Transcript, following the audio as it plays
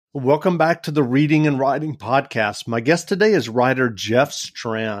Welcome back to the Reading and Writing Podcast. My guest today is writer Jeff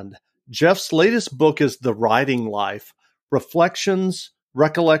Strand. Jeff's latest book is The Writing Life: Reflections,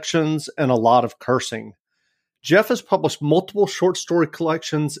 Recollections, and a Lot of Cursing. Jeff has published multiple short story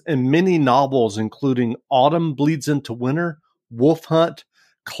collections and many novels, including Autumn Bleeds into Winter, Wolf Hunt,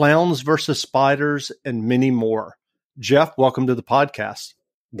 Clowns versus Spiders, and many more. Jeff, welcome to the podcast.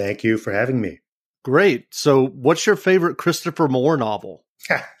 Thank you for having me. Great. So what's your favorite Christopher Moore novel?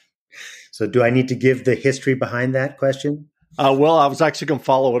 So do I need to give the history behind that question? Well, I was actually going to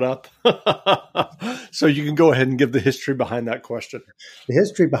follow it up. So you can go ahead and give the history behind that question. The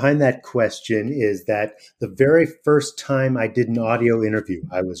history behind that question is that the very first time I did an audio interview,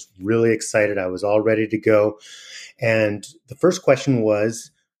 I was really excited. I was all ready to go. And the first question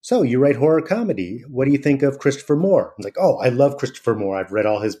was, so you write horror comedy. What do you think of Christopher Moore? I was like, oh, I love Christopher Moore. I've read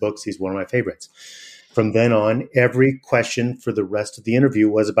all his books. He's one of my favorites. From then on, every question for the rest of the interview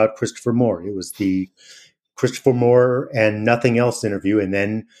was about Christopher Moore. It was the Christopher Moore and nothing else interview. And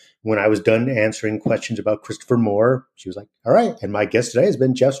then when I was done answering questions about Christopher Moore, she was like, all right. And my guest today has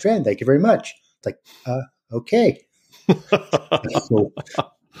been Jeff Strand. Thank you very much. It's like, okay. So,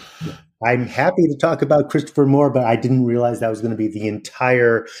 I'm happy to talk about Christopher Moore, but I didn't realize that was going to be the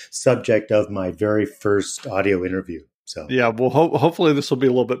entire subject of my very first audio interview. So yeah, well, hopefully this will be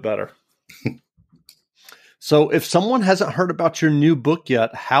a little bit better. So if someone hasn't heard about your new book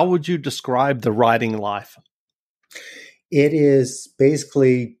yet, how would you describe The Writing Life? It is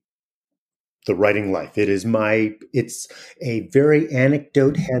basically The Writing Life. It's a very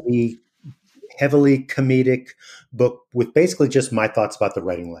anecdote heavy, heavily comedic book with basically just my thoughts about the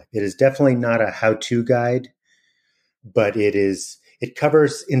writing life. It is definitely not a how-to guide, but it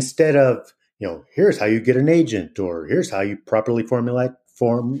covers, instead of, here's how you get an agent, or here's how you properly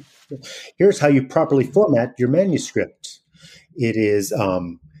here's how you properly format your manuscript. It is,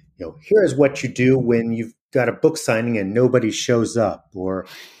 here's what you do when you've got a book signing and nobody shows up, or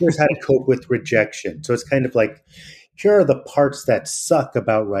here's how to cope with rejection. So it's kind of like, here are the parts that suck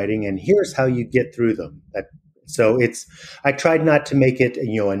about writing, and here's how you get through them. I tried not to make it,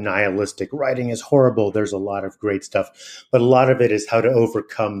 a nihilistic, writing is horrible. There's a lot of great stuff, but a lot of it is how to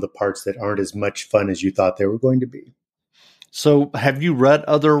overcome the parts that aren't as much fun as you thought they were going to be. So have you read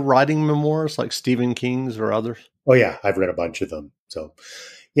other writing memoirs like Stephen King's or others? Oh yeah, I've read a bunch of them. So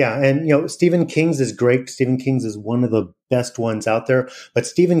yeah. And, Stephen King's is great. Stephen King's is one of the best ones out there, but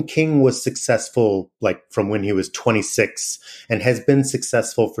Stephen King was successful like from when he was 26 and has been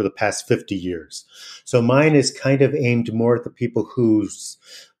successful for the past 50 years. So mine is kind of aimed more at the people whose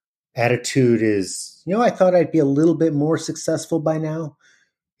attitude is, I thought I'd be a little bit more successful by now.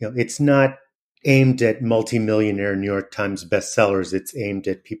 It's not aimed at multimillionaire New York Times bestsellers. It's aimed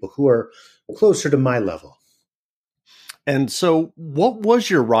at people who are closer to my level. And so what was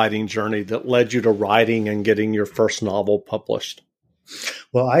your writing journey that led you to writing and getting your first novel published?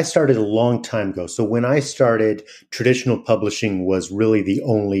 Well, I started a long time ago. So when I started, traditional publishing was really the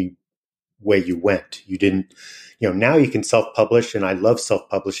only way you went. You didn't, now you can self-publish, and I love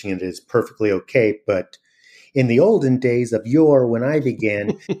self-publishing, and it is perfectly okay. But in the olden days of yore, when I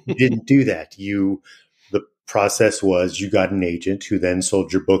began, you didn't do that. The process was you got an agent who then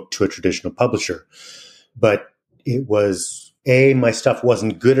sold your book to a traditional publisher. But it was, A, my stuff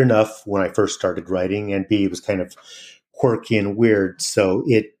wasn't good enough when I first started writing, and B, it was kind of quirky and weird. So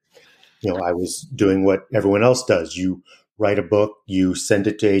I was doing what everyone else does. You write a book, you send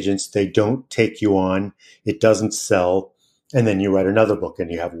it to agents, they don't take you on, it doesn't sell, and then you write another book, and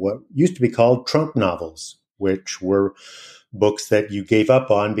you have what used to be called trunk novels, which were books that you gave up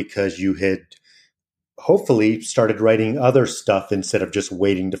on because you had hopefully started writing other stuff instead of just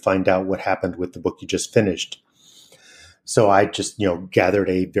waiting to find out what happened with the book you just finished. So I just, gathered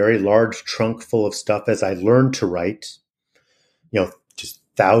a very large trunk full of stuff as I learned to write, just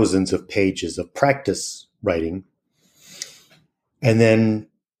thousands of pages of practice writing. And then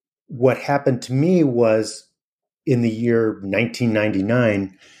what happened to me was in the year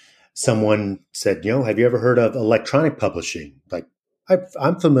 1999, someone said, have you ever heard of electronic publishing? Like,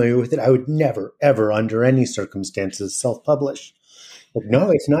 I'm familiar with it. I would never, ever, under any circumstances, self-publish. But no,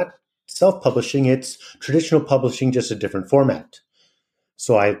 it's not self-publishing. It's traditional publishing, just a different format.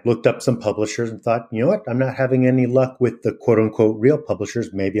 So I looked up some publishers and thought, you know what? I'm not having any luck with the quote-unquote real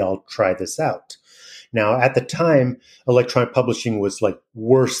publishers. Maybe I'll try this out. Now, at the time, electronic publishing was like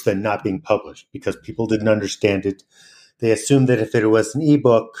worse than not being published because people didn't understand it. They assumed that if it was an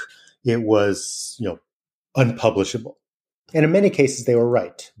ebook, it was, unpublishable. And in many cases, they were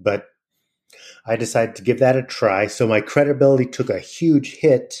right. But I decided to give that a try. So my credibility took a huge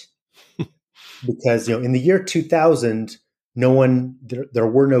hit because, in the year 2000, there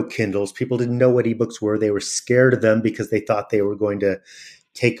were no Kindles. People didn't know what ebooks were. They were scared of them because they thought they were going to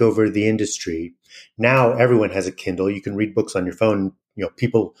take over the industry. Now everyone has a Kindle. You can read books on your phone.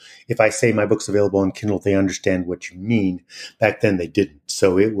 People, if I say my book's available on Kindle, they understand what you mean. Back then they didn't.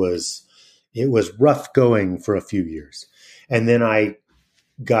 So it was rough going for a few years. And then I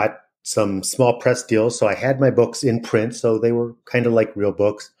got some small press deals. So I had my books in print. So they were kind of like real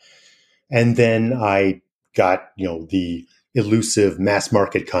books. And then I got, the elusive mass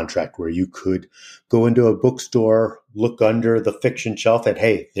market contract where you could go into a bookstore, look under the fiction shelf, and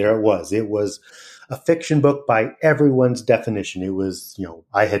hey, there it was. It was a fiction book by everyone's definition. It was,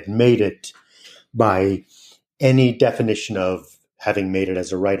 I had made it by any definition of having made it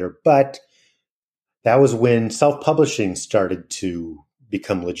as a writer. But that was when self-publishing started to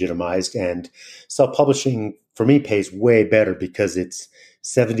become legitimized. And self-publishing, for me, pays way better because it's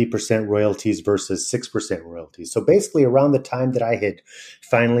 70% royalties versus 6% royalties. So basically, around the time that I had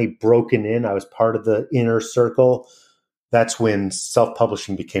finally broken in, I was part of the inner circle. That's when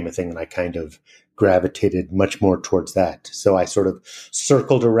self-publishing became a thing, and I kind of gravitated much more towards that. So I sort of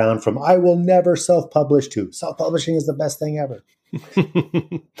circled around from I will never self-publish to self-publishing is the best thing ever.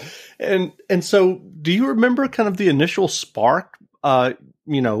 And so do you remember kind of the initial spark,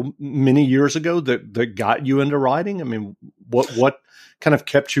 many years ago that got you into writing? I mean, what kind of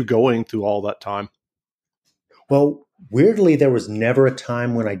kept you going through all that time? Well, weirdly, there was never a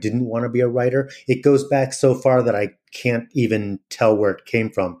time when I didn't want to be a writer. It goes back so far that I can't even tell where it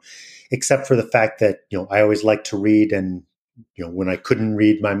came from, except for the fact that, I always liked to read. And, when I couldn't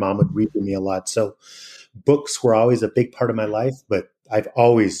read, my mom would read to me a lot. So books were always a big part of my life, but I've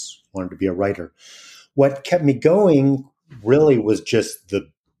always wanted to be a writer. What kept me going really was just the,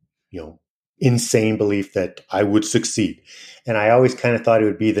 insane belief that I would succeed. And I always kind of thought it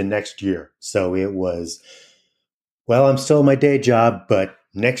would be the next year. So it was, well, I'm still in my day job, but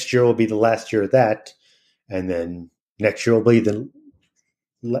next year will be the last year of that. And then next year will be the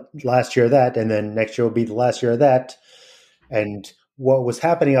last year of that. And then next year will be the last year of that. And what was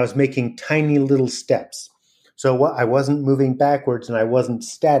happening, I was making tiny little steps. So I wasn't moving backwards and I wasn't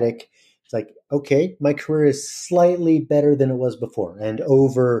static. It's like, okay, my career is slightly better than it was before. And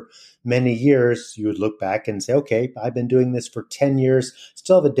over many years, you would look back and say, okay, I've been doing this for 10 years,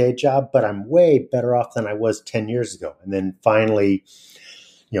 still have a day job, but I'm way better off than I was 10 years ago. And then finally,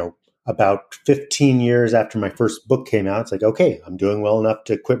 about 15 years after my first book came out, it's like, okay, I'm doing well enough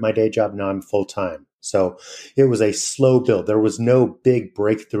to quit my day job. Now I'm full time. So it was a slow build. There was no big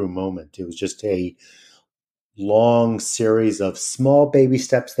breakthrough moment. It was just a long series of small baby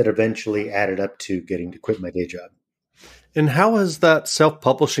steps that eventually added up to getting to quit my day job. And how has that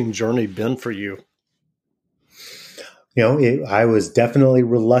self-publishing journey been for you? I was definitely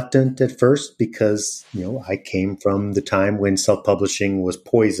reluctant at first because, I came from the time when self-publishing was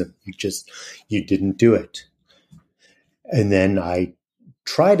poison. You didn't do it. And then I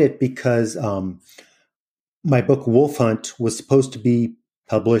tried it because my book Wolf Hunt was supposed to be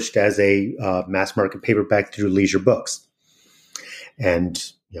published as a mass market paperback through Leisure Books.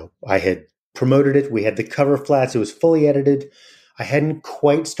 And, I had promoted it. We had the cover flats. It was fully edited. I hadn't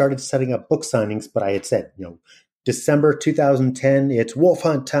quite started setting up book signings, but I had said, December 2010, it's Wolf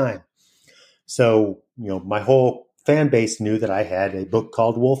Hunt time. So, my whole fan base knew that I had a book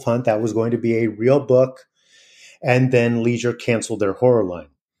called Wolf Hunt that was going to be a real book. And then Leisure canceled their horror line.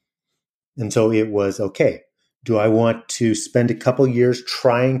 And so it was, okay, do I want to spend a couple years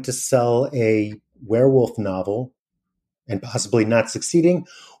trying to sell a werewolf novel and possibly not succeeding?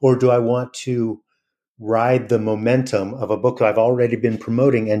 Or do I want to ride the momentum of a book I've already been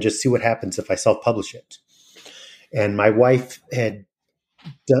promoting and just see what happens if I self-publish it? And my wife had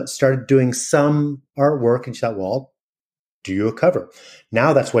started doing some artwork and she thought, well, I'll do you a cover.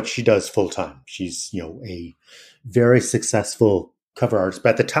 Now that's what she does full time. She's, a very successful cover artist. But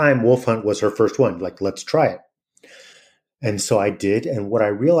at the time, Wolf Hunt was her first one. Like, let's try it. And so I did. And what I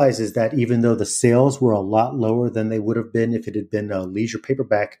realized is that even though the sales were a lot lower than they would have been if it had been a Leisure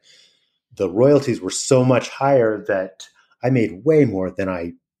paperback, the royalties were so much higher that I made way more than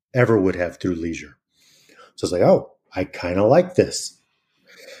I ever would have through Leisure. So I was like, oh, I kind of like this.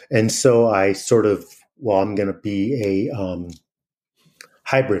 And so I sort of, I'm going to be a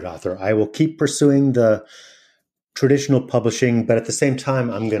hybrid author. I will keep pursuing the traditional publishing, but at the same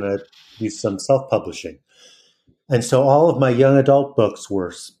time, I'm going to do some self-publishing. And so all of my young adult books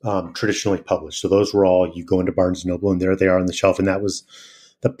were traditionally published. So those were all, you go into Barnes & Noble and there they are on the shelf. And that was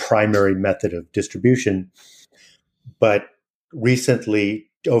the primary method of distribution. But recently,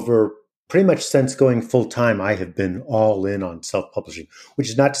 over pretty much since going full time, I have been all in on self publishing, which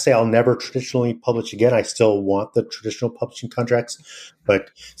is not to say I'll never traditionally publish again. I still want the traditional publishing contracts, but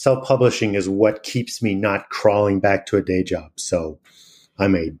self publishing is what keeps me not crawling back to a day job. So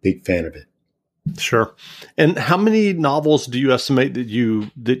I'm a big fan of it. Sure. And how many novels do you estimate that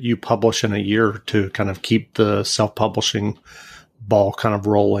you publish in a year to kind of keep the self-publishing ball kind of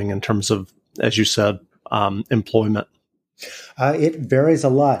rolling in terms of, as you said, employment? It varies a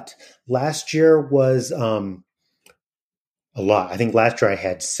lot. Last year was a lot. I think last year I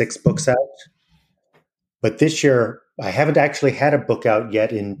had 6 books out, but this year I haven't actually had a book out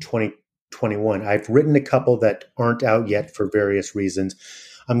yet in 2021. I've written a couple that aren't out yet for various reasons.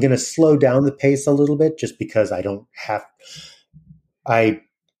 I'm going to slow down the pace a little bit just because I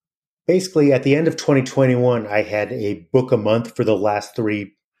basically at the end of 2021, I had a book a month for the last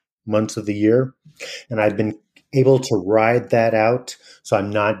 3 months of the year. And I've been able to ride that out. So I'm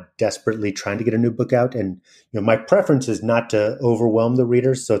not desperately trying to get a new book out. And, my preference is not to overwhelm the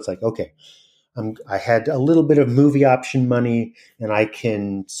readers. So it's like, okay, I had a little bit of movie option money and I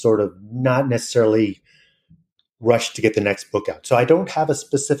can sort of not necessarily rush to get the next book out. So I don't have a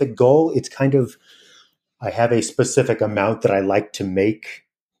specific goal. It's kind of, I have a specific amount that I like to make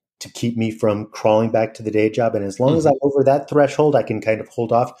to keep me from crawling back to the day job. And as long as I'm over that threshold, I can kind of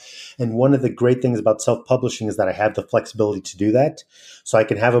hold off. And one of the great things about self-publishing is that I have the flexibility to do that. So I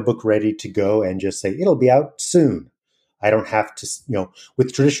can have a book ready to go and just say, it'll be out soon. I don't have to,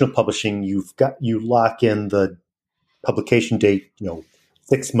 with traditional publishing, you lock in the publication date,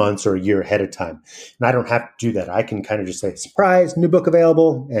 6 months or a year ahead of time. And I don't have to do that. I can kind of just say, surprise, new book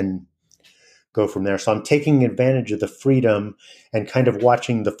available, and go from there. So I'm taking advantage of the freedom and kind of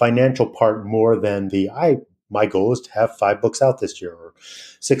watching the financial part more than my goal is to have 5 books out this year or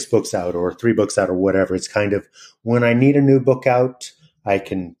 6 books out or 3 books out or whatever. It's kind of when I need a new book out, I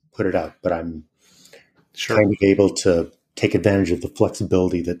can put it out, but I'm kind of able to take advantage of the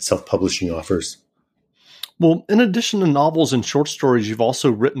flexibility that self-publishing offers. Well, in addition to novels and short stories, you've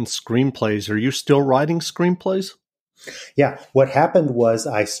also written screenplays. Are you still writing screenplays? Yeah. What happened was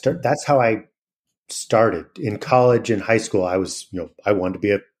that's how I started in college and high school. I wanted to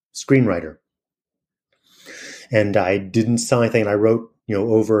be a screenwriter and I didn't sell anything. And I wrote,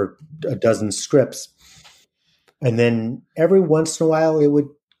 over a dozen scripts. And then every once in a while it would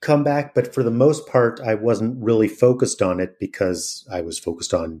come back. But for the most part, I wasn't really focused on it because I was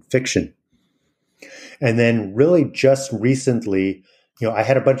focused on fiction. And then really just recently, I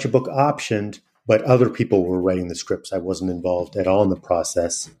had a bunch of book optioned, but other people were writing the scripts. I wasn't involved at all in the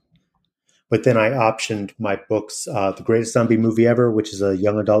process. But then I optioned my books, The Greatest Zombie Movie Ever, which is a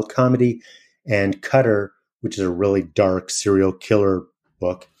young adult comedy, and Cutter, which is a really dark serial killer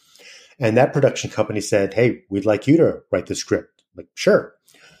book. And that production company said, hey, we'd like you to write the script. I'm like, sure.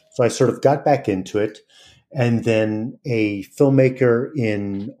 So I sort of got back into it. And then a filmmaker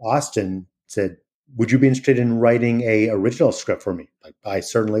in Austin said, would you be interested in writing a original script for me? I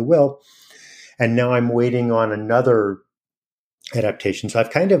certainly will. And now I'm waiting on another adaptation. So I've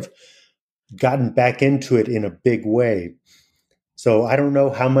kind of gotten back into it in a big way. So I don't know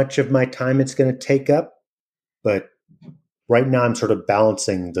how much of my time it's going to take up, but right now I'm sort of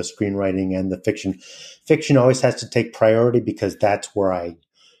balancing the screenwriting and the fiction. Fiction always has to take priority because that's where I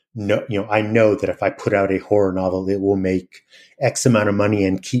know that if I put out a horror novel, it will make X amount of money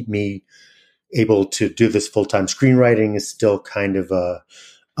and keep me able to do this full-time. Screenwriting is still kind of a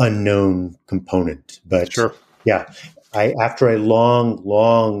unknown component, but yeah, after a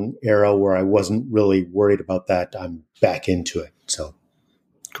long era where I wasn't really worried about that, I'm back into it. So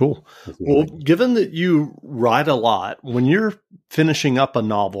cool. Well, given that you write a lot, when you're finishing up a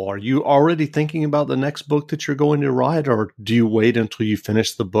novel, are you already thinking about the next book that you're going to write, or do you wait until you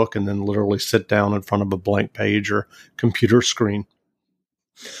finish the book and then literally sit down in front of a blank page or computer screen?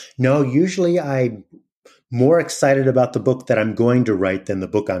 No, usually I'm more excited about the book that I'm going to write than the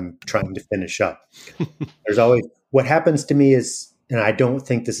book I'm trying to finish up. There's always, what happens to me is, and I don't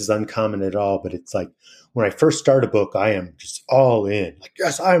think this is uncommon at all, but it's like when I first start a book, I am just all in. Like,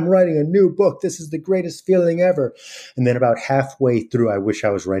 yes, I'm writing a new book. This is the greatest feeling ever. And then about halfway through, I wish I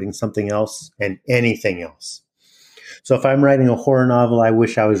was writing something else and anything else. So if I'm writing a horror novel, I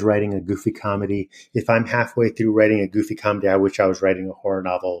wish I was writing a goofy comedy. If I'm halfway through writing a goofy comedy, I wish I was writing a horror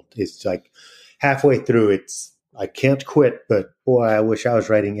novel. It's like halfway through, I can't quit, but boy, I wish I was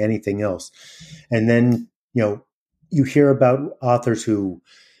writing anything else. And then, you hear about authors who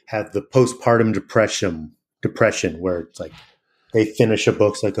have the postpartum depression where it's like They finish a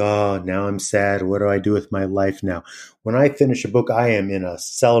book, it's like, oh, now I'm sad. What do I do with my life now? When I finish a book, I am in a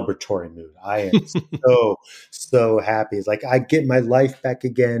celebratory mood. I am so, so happy. It's like I get my life back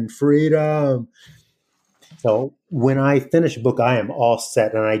again, freedom. So when I finish a book, I am all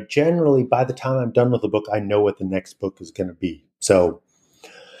set. And I generally, by the time I'm done with the book, I know what the next book is going to be. So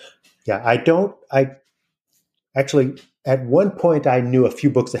yeah, I actually, at one point, I knew a few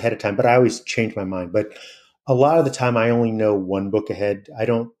books ahead of time, but I always change my mind. But a lot of the time, I only know one book ahead. I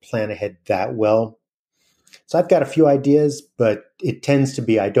don't plan ahead that well. So I've got a few ideas, but it tends to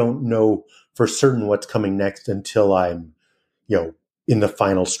be I don't know for certain what's coming next until I'm, in the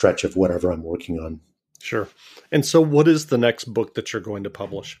final stretch of whatever I'm working on. Sure. And so what is the next book that you're going to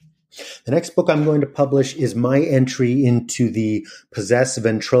publish? The next book I'm going to publish is my entry into the possessed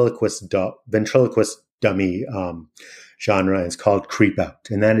ventriloquist dummy genre. It's called Creep Out.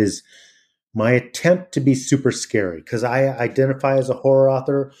 And that is my attempt to be super scary because I identify as a horror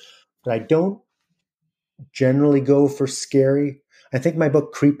author, but I don't generally go for scary. I think my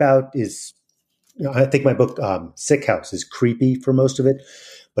book Creep Out is, I think my book Sick House is creepy for most of it,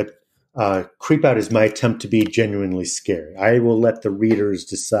 but Creep Out is my attempt to be genuinely scary. I will let the readers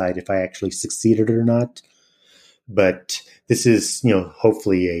decide if I actually succeeded or not. But this is,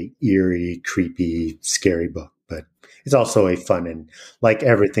 hopefully a eerie, creepy, scary book. But it's also a fun and like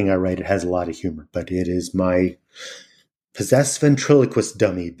everything I write, it has a lot of humor. But it is my possessed ventriloquist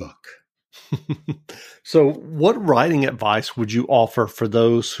dummy book. So what writing advice would you offer for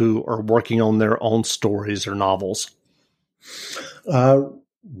those who are working on their own stories or novels?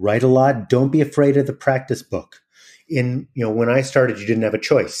 Write a lot. Don't be afraid of the practice book. When I started, you didn't have a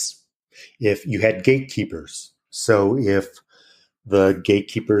choice. If you had gatekeepers. So if the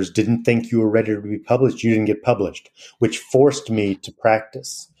gatekeepers didn't think you were ready to be published, you didn't get published, which forced me to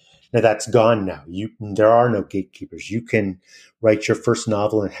practice. Now that's gone now. There are no gatekeepers. You can write your first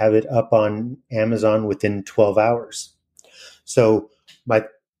novel and have it up on Amazon within 12 hours. So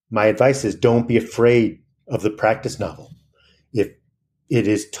my advice is don't be afraid of the practice novel. If it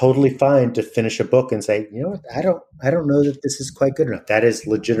is totally fine to finish a book and say, you know what, I don't know that this is quite good enough. That is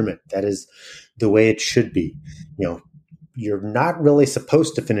legitimate. That is the way it should be. You're not really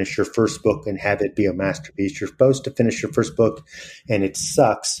supposed to finish your first book and have it be a masterpiece. You're supposed to finish your first book and it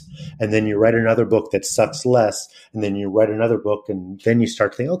sucks. And then you write another book that sucks less. And then you write another book and then you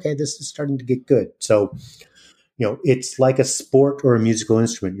start to think, okay, this is starting to get good. So, it's like a sport or a musical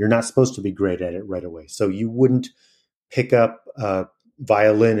instrument. You're not supposed to be great at it right away. So you wouldn't pick up a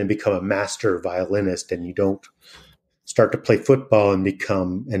violin and become a master violinist, and you don't start to play football and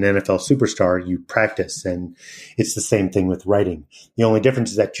become an NFL superstar. You practice, and it's the same thing with writing. The only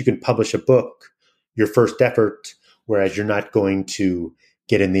difference is that you can publish a book your first effort, whereas you're not going to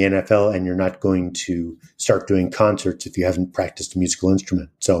get in the NFL and you're not going to start doing concerts if you haven't practiced a musical instrument.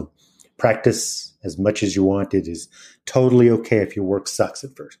 So practice as much as you want. It is totally okay if your work sucks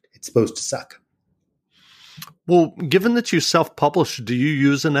at first. It's supposed to suck. Well, given that you self-publish, do you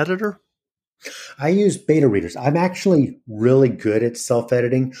use an editor? I use beta readers. I'm actually really good at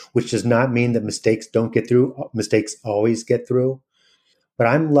self-editing, which does not mean that mistakes don't get through. Mistakes always get through. But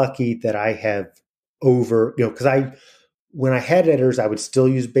I'm lucky that I have because when I had editors, I would still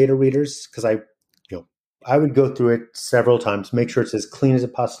use beta readers because I would go through it several times, make sure it's as clean as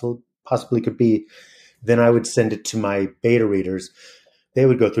it possibly could be. Then I would send it to my beta readers. They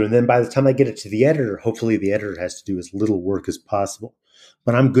would go through. And then by the time I get it to the editor, hopefully the editor has to do as little work as possible.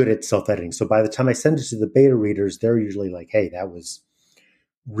 But I'm good at self-editing. So by the time I send it to the beta readers, they're usually like, hey, that was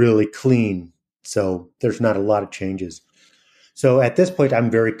really clean. So there's not a lot of changes. So at this point, I'm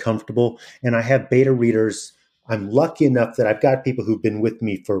very comfortable. And I have beta readers. I'm lucky enough that I've got people who've been with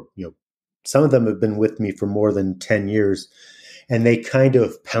me for, some of them have been with me for more than 10 years. And they kind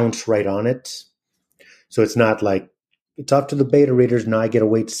of pounce right on it. So it's not like, it's up to the beta readers. Now I get to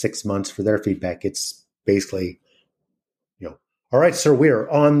wait 6 months for their feedback. It's basically, all right, sir, we're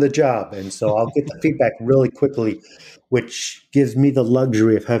on the job. And so I'll get the feedback really quickly, which gives me the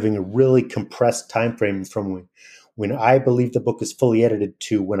luxury of having a really compressed time frame from when I believe the book is fully edited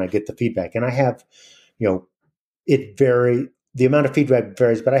to when I get the feedback. And I have, the amount of feedback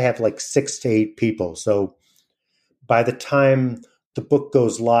varies, but I have like 6 to 8 people. So by the time the book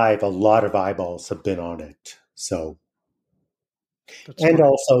goes live, a lot of eyeballs have been on it. So. And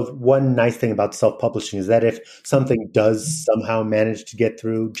also, one nice thing about self-publishing is that if something does somehow manage to get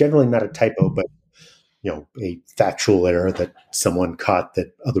through, generally not a typo, but a factual error that someone caught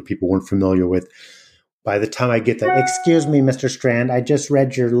that other people weren't familiar with, by the time I get that, excuse me, Mr. Strand, I just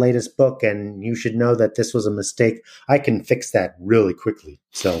read your latest book and you should know that this was a mistake, I can fix that really quickly.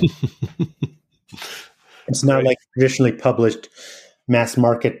 So, It's not like traditionally published mass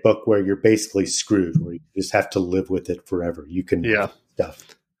market book where you're basically screwed, where you just have to live with it forever. You can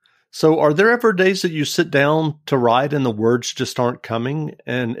stuff. So are there ever days that you sit down to write and the words just aren't coming?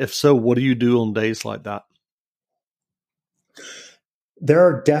 And if so, what do you do on days like that? There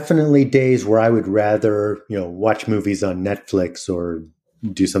are definitely days where I would rather, watch movies on Netflix or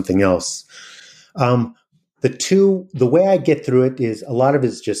do something else. The way I get through it is a lot of it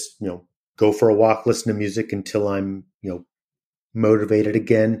is just, go for a walk, listen to music until I'm, motivated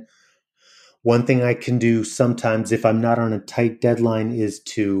again. One thing I can do sometimes if I'm not on a tight deadline is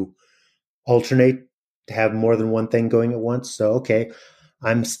to alternate, to have more than one thing going at once. So, okay,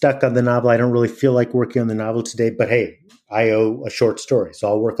 I'm stuck on the novel. I don't really feel like working on the novel today, but hey, I owe a short story, so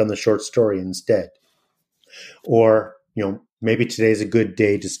I'll work on the short story instead. Or, maybe today's a good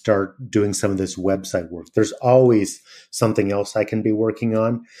day to start doing some of this website work. There's always something else I can be working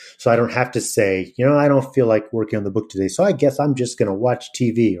on. So I don't have to say, I don't feel like working on the book today, so I guess I'm just going to watch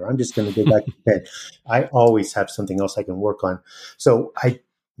TV or I'm just going to go back to bed. I always have something else I can work on. So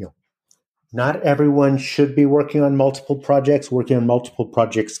not everyone should be working on multiple projects. Working on multiple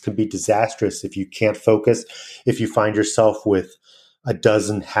projects can be disastrous if you can't focus. If you find yourself with a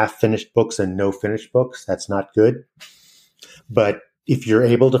dozen half-finished books and no finished books, that's not good. But if you're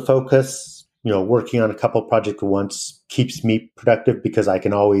able to focus, working on a couple projects at once keeps me productive because I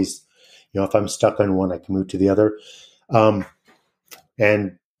can always, if I'm stuck on one, I can move to the other. And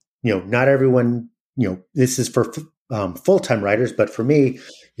not everyone, this is for full-time writers, but for me,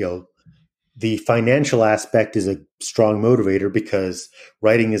 the financial aspect is a strong motivator because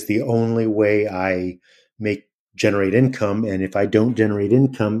writing is the only way I generate income. And if I don't generate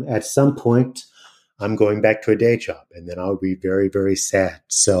income, at some point, I'm going back to a day job, and then I'll be very, very sad.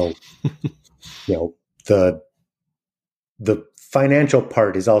 So, the financial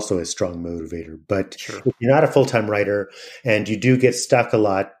part is also a strong motivator. But Sure. If you're not a full-time writer and you do get stuck a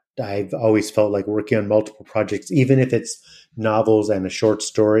lot, I've always felt like working on multiple projects, even if it's novels and a short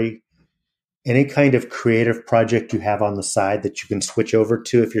story, any kind of creative project you have on the side that you can switch over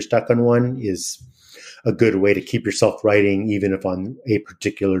to if you're stuck on one is a good way to keep yourself writing, even if on a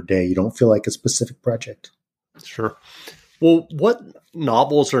particular day you don't feel like a specific project. Sure. Well, what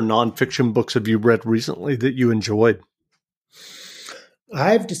novels or nonfiction books have you read recently that you enjoyed?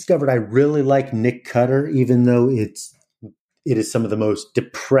 I've discovered I really like Nick Cutter, even though it is some of the most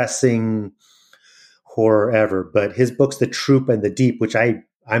depressing horror ever. But his books, The Troop and The Deep, which I'm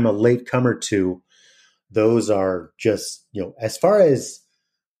a late comer to, those are just, as far as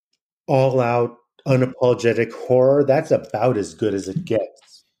all out, unapologetic horror, that's about as good as it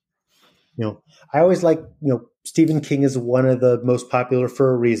gets. I always like, Stephen King is one of the most popular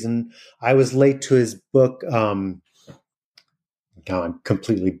for a reason. I was late to his book. Now I'm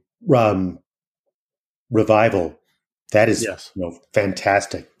completely Revival. That is,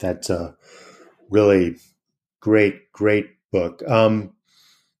 fantastic. That's a really great book.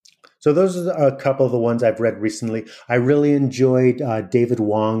 So those are a couple of the ones I've read recently. I really enjoyed David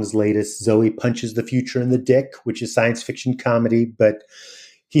Wong's latest Zoe Punches the Future in the Dick, which is science fiction comedy, but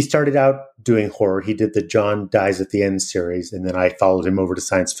he started out doing horror. He did the John Dies at the End series, and then I followed him over to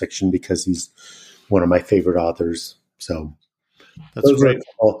science fiction because he's one of my favorite authors. So that's great. Are a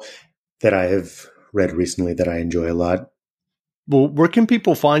couple that I have read recently that I enjoy a lot. Well, where can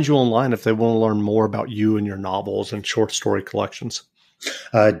people find you online if they want to learn more about you and your novels and short story collections?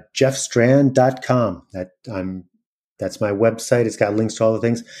 JeffStrand.com. That's my website. It's got links to all the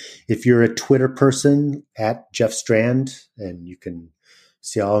things. If you're a Twitter person, at Jeff Strand, and you can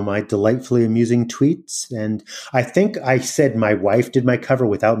see all of my delightfully amusing tweets. And I think I said my wife did my cover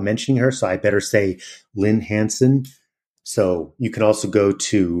without mentioning her, so I better say Lynn Hansen. So you can also go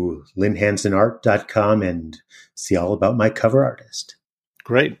to lynnhansenart.com and see all about my cover artist.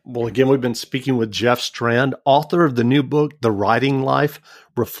 Great. Well, again, we've been speaking with Jeff Strand, author of the new book, The Writing Life,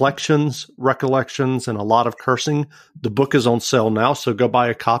 Reflections, Recollections, and a Lot of Cursing. The book is on sale now, so go buy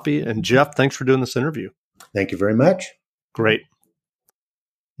a copy. And Jeff, thanks for doing this interview. Thank you very much. Great.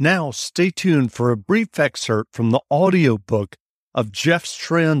 Now, stay tuned for a brief excerpt from the audiobook of Jeff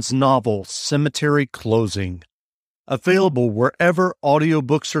Strand's novel, Cemetery Closing, available wherever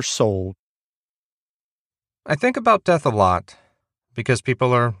audiobooks are sold. I think about death a lot, because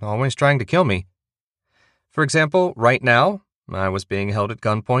people are always trying to kill me. For example, right now, I was being held at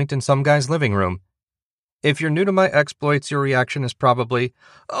gunpoint in some guy's living room. If you're new to my exploits, your reaction is probably,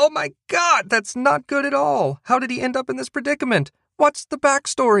 "Oh my God, that's not good at all. How did he end up in this predicament? What's the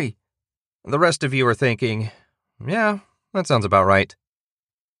backstory?" The rest of you are thinking, "Yeah, that sounds about right."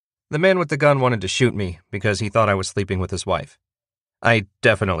 The man with the gun wanted to shoot me because he thought I was sleeping with his wife. I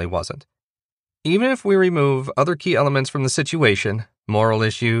definitely wasn't. Even if we remove other key elements from the situation, moral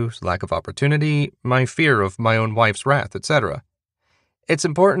issues, lack of opportunity, my fear of my own wife's wrath, etc., it's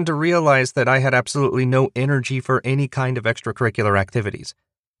important to realize that I had absolutely no energy for any kind of extracurricular activities.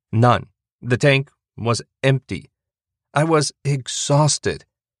 None. The tank was empty. I was exhausted.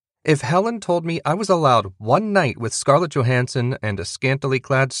 If Helen told me I was allowed one night with Scarlett Johansson and a scantily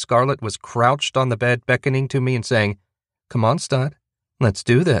clad Scarlett was crouched on the bed beckoning to me and saying, "Come on, stud, let's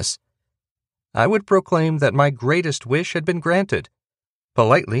do this," I would proclaim that my greatest wish had been granted,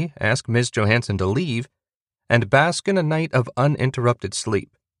 politely ask Ms. Johansson to leave, and bask in a night of uninterrupted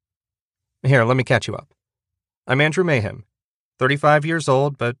sleep. Here, let me catch you up. I'm Andrew Mayhem, 35 years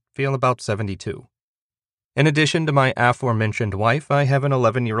old, but feel about 72. In addition to my aforementioned wife, I have an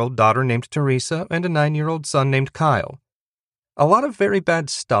 11-year-old daughter named Teresa and a 9-year-old son named Kyle. A lot of very bad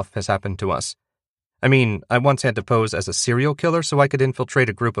stuff has happened to us. I mean, I once had to pose as a serial killer so I could infiltrate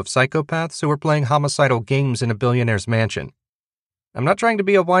a group of psychopaths who were playing homicidal games in a billionaire's mansion. I'm not trying to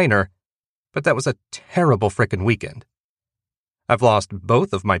be a whiner, but that was a terrible frickin' weekend. I've lost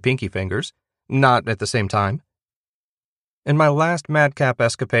both of my pinky fingers, not at the same time. In my last madcap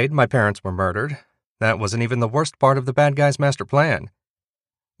escapade, my parents were murdered. That wasn't even the worst part of the bad guy's master plan.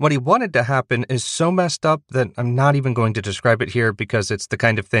 What he wanted to happen is so messed up that I'm not even going to describe it here because it's the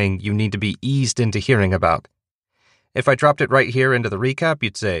kind of thing you need to be eased into hearing about. If I dropped it right here into the recap,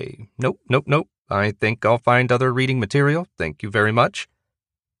 you'd say, nope, I think I'll find other reading material, thank you very much.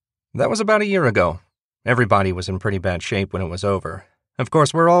 That was about a year ago. Everybody was in pretty bad shape when it was over. Of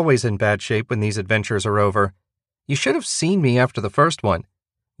course, we're always in bad shape when these adventures are over. You should have seen me after the first one.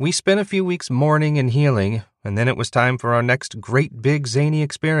 We spent a few weeks mourning and healing, and then it was time for our next great big zany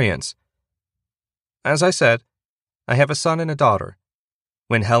experience. As I said, I have a son and a daughter.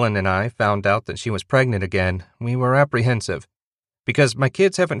 When Helen and I found out that she was pregnant again, we were apprehensive, because my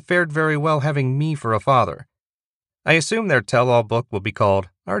kids haven't fared very well having me for a father. I assume their tell-all book will be called,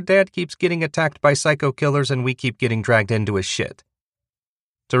 "Our Dad Keeps Getting Attacked by Psycho Killers and We Keep Getting Dragged Into His Shit."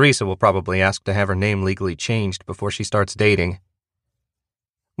 Teresa will probably ask to have her name legally changed before she starts dating.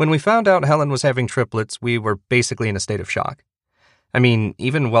 When we found out Helen was having triplets, we were basically in a state of shock. I mean,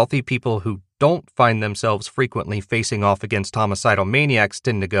 even wealthy people who don't find themselves frequently facing off against homicidal maniacs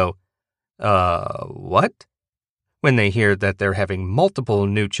tend to go, what? When they hear that they're having multiple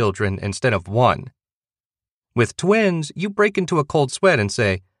new children instead of one. With twins, you break into a cold sweat and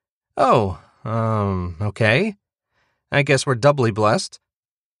say, okay. I guess we're doubly blessed.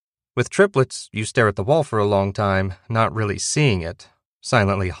 With triplets, you stare at the wall for a long time, not really seeing it,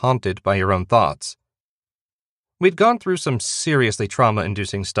 silently haunted by your own thoughts. We'd gone through some seriously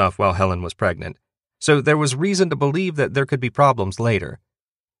trauma-inducing stuff while Helen was pregnant, so there was reason to believe that there could be problems later.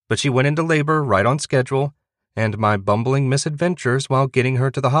 But she went into labor right on schedule, and my bumbling misadventures while getting her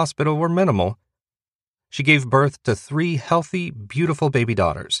to the hospital were minimal. She gave birth to 3 healthy, beautiful baby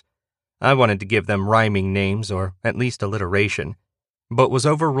daughters. I wanted to give them rhyming names or at least alliteration, but was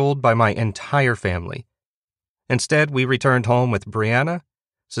overruled by my entire family. Instead, we returned home with Brianna,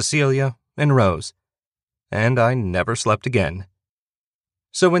 Cecilia, and Rose, and I never slept again.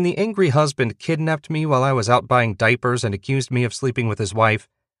 So when the angry husband kidnapped me while I was out buying diapers and accused me of sleeping with his wife,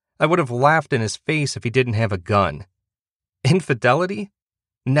 I would have laughed in his face if he didn't have a gun. Infidelity?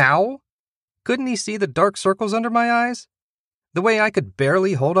 Now? Couldn't he see the dark circles under my eyes? The way I could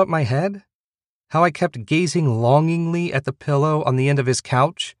barely hold up my head? How I kept gazing longingly at the pillow on the end of his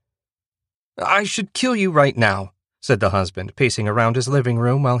couch? "I should kill you right now," said the husband, pacing around his living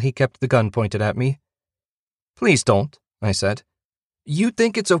room while he kept the gun pointed at me. "Please don't," I said. "You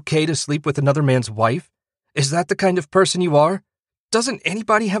think it's okay to sleep with another man's wife? Is that the kind of person you are? Doesn't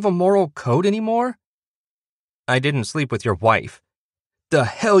anybody have a moral code anymore?" "I didn't sleep with your wife." "The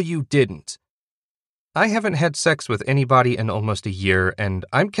hell you didn't." I haven't had sex with anybody in almost a year, and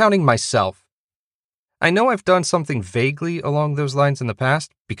I'm counting myself. I know I've done something vaguely along those lines in the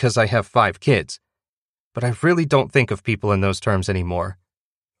past because I have 5 kids, but I really don't think of people in those terms anymore.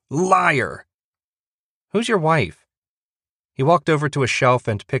 Liar! "Who's your wife?" He walked over to a shelf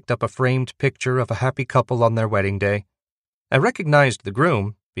and picked up a framed picture of a happy couple on their wedding day. I recognized the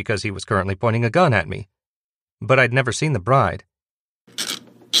groom because he was currently pointing a gun at me, but I'd never seen the bride.